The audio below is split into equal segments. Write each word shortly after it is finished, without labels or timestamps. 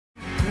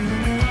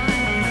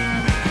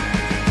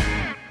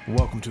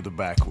to the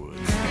backwoods.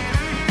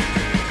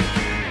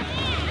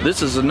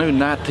 This is a new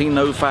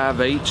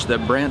 1905H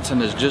that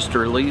Branson has just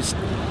released.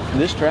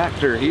 This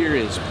tractor here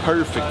is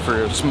perfect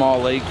for a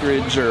small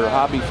acreage or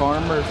hobby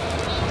farmer.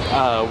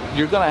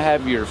 You're going to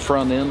have your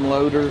front end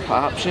loader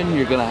option,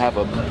 you're going to have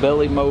a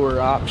belly mower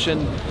option,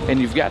 and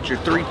you've got your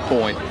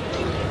 3-point.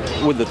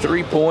 With the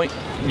 3-point,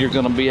 you're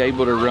going to be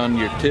able to run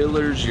your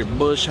tillers, your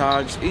bush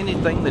hogs,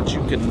 anything that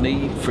you can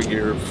need for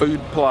your food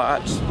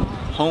plots,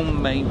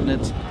 home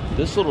maintenance.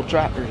 This little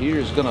tractor here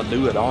is going to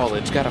do it all.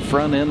 It's got a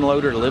front end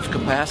loader lift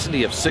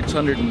capacity of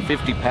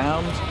 650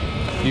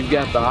 pounds. You've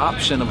got the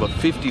option of a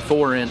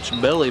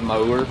 54-inch belly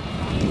mower.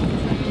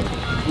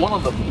 One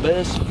of the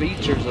best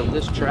features of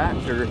this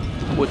tractor,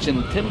 which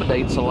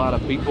intimidates a lot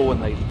of people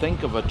when they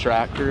think of a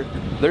tractor,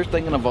 they're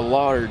thinking of a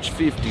large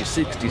 50,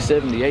 60,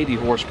 70, 80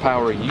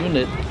 horsepower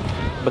unit.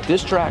 But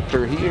this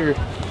tractor here,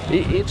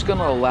 it's going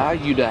to allow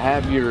you to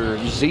have your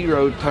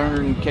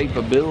zero-turn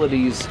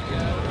capabilities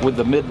with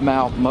the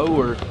mid-mount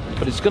mower,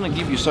 but it's going to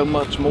give you so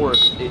much more.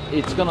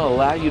 It's going to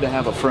allow you to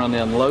have a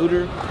front-end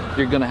loader.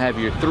 You're going to have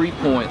your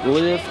 3-point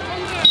lift.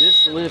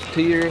 This lift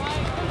here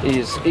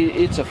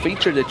it's a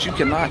feature that you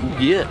cannot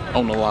get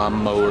on a lawn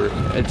mower.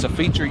 It's a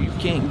feature you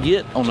can't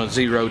get on a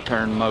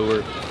zero-turn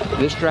mower.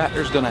 This tractor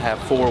is going to have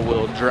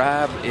 4-wheel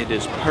drive. It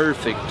is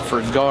perfect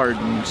for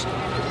gardens,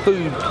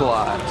 food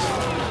plots,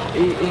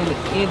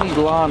 any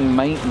lawn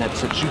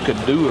maintenance that you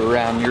could do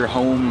around your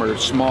home or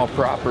small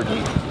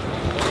property.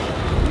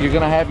 You're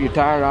going to have your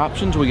tire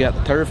options. We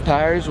got turf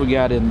tires, we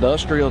got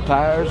industrial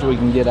tires, we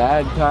can get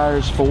ag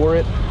tires for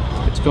it.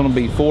 It's going to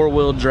be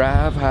 4-wheel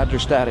drive,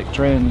 hydrostatic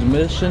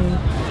transmission.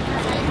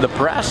 The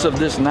price of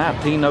this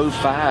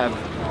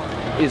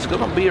 1905 is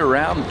going to be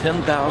around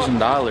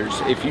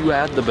 $10,000. If you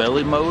add the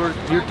belly mower,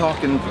 you're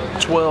talking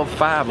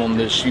 $12,500 on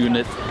this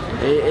unit.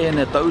 And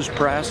at those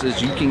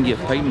prices, you can get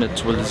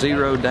payments with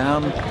 0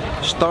 down,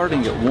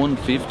 starting at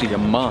 $150 a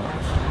month.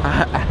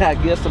 I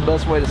guess the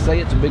best way to say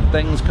it's big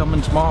things come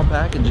in small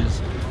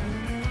packages.